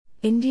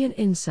Indian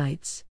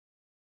Insights.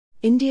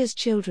 India's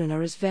children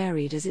are as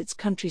varied as its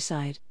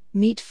countryside.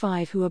 Meet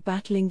 5 who are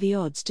battling the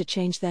odds to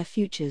change their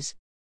futures.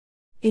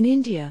 In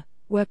India,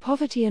 where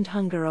poverty and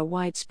hunger are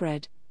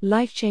widespread,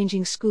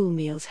 life-changing school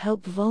meals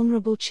help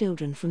vulnerable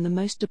children from the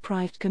most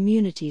deprived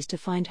communities to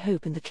find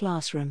hope in the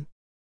classroom.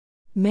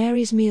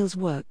 Mary's Meals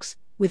works,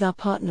 with our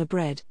partner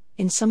Bread,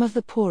 in some of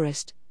the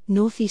poorest,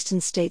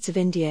 northeastern states of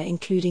India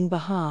including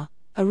Bihar,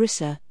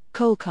 Orissa,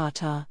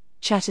 Kolkata,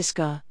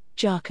 Chhattisgarh,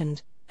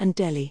 Jharkhand, and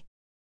Delhi.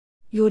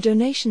 Your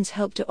donations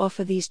help to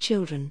offer these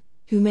children,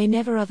 who may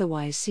never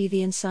otherwise see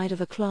the inside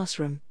of a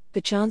classroom,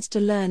 the chance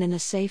to learn in a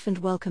safe and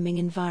welcoming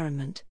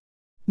environment.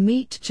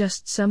 Meet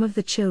just some of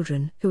the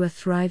children who are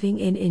thriving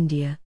in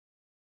India.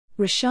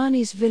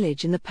 Roshani's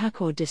village in the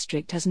Pakur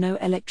district has no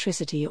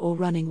electricity or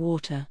running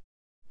water.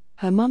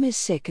 Her mum is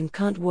sick and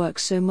can't work,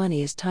 so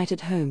money is tight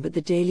at home, but the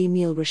daily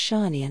meal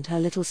Roshani and her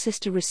little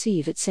sister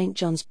receive at St.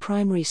 John's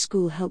Primary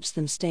School helps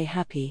them stay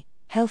happy,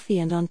 healthy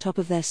and on top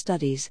of their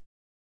studies.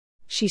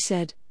 She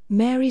said,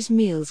 "Mary's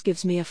Meals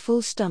gives me a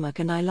full stomach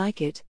and I like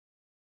it."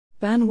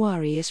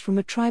 Banwari is from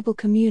a tribal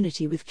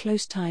community with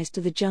close ties to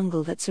the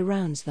jungle that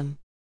surrounds them.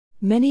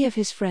 Many of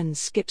his friends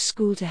skip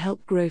school to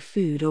help grow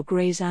food or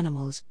graze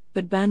animals,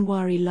 but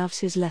Banwari loves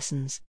his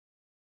lessons.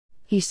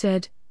 He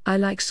said, "I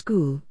like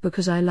school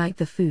because I like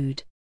the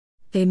food.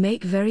 They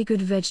make very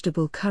good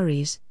vegetable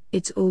curries,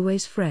 it's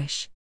always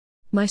fresh.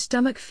 My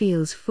stomach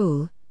feels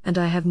full, and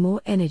I have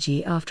more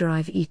energy after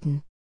I've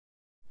eaten."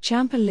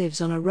 Champa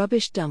lives on a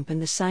rubbish dump in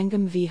the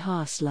Sangam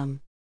Vihar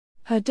slum.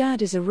 Her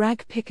dad is a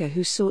rag picker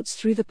who sorts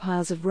through the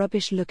piles of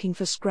rubbish looking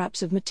for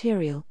scraps of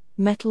material,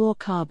 metal or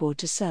cardboard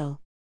to sell.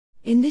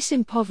 In this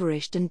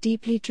impoverished and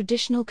deeply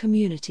traditional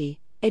community,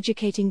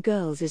 educating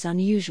girls is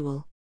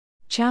unusual.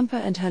 Champa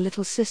and her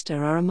little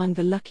sister are among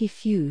the lucky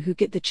few who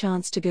get the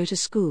chance to go to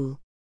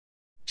school.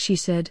 She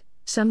said,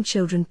 "Some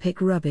children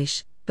pick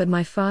rubbish, but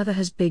my father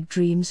has big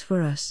dreams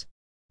for us.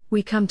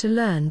 We come to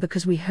learn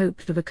because we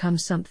hope to become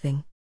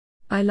something.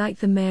 I like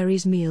the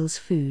Mary's Meals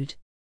food.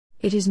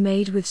 It is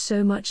made with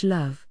so much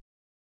love."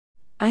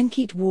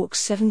 Ankit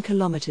walks 7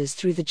 kilometers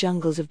through the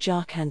jungles of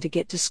Jharkhand to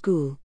get to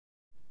school.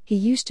 He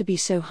used to be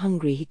so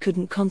hungry he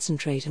couldn't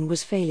concentrate and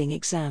was failing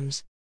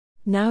exams.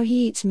 Now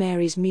he eats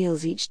Mary's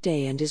Meals each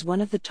day and is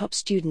one of the top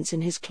students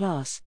in his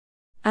class.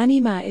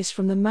 Anima is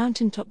from the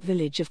mountaintop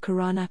village of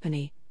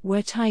Karanapani,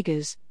 where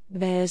tigers,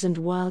 bears and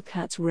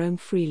wildcats roam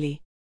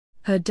freely.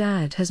 Her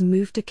dad has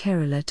moved to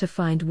Kerala to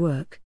find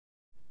work.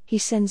 He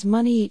sends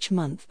money each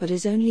month but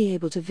is only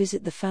able to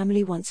visit the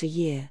family once a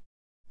year.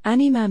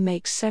 Anima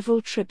makes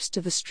several trips to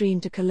the stream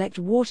to collect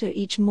water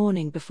each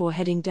morning before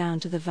heading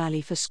down to the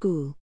valley for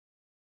school.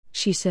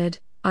 She said,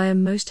 "I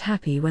am most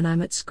happy when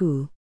I'm at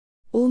school.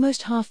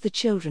 Almost half the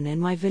children in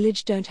my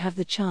village don't have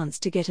the chance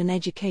to get an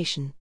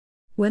education.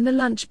 When the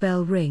lunch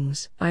bell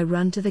rings, I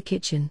run to the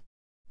kitchen.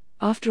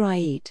 After I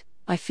eat,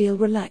 I feel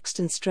relaxed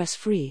and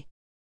stress-free."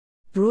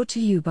 Brought to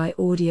you by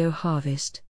Audio Harvest.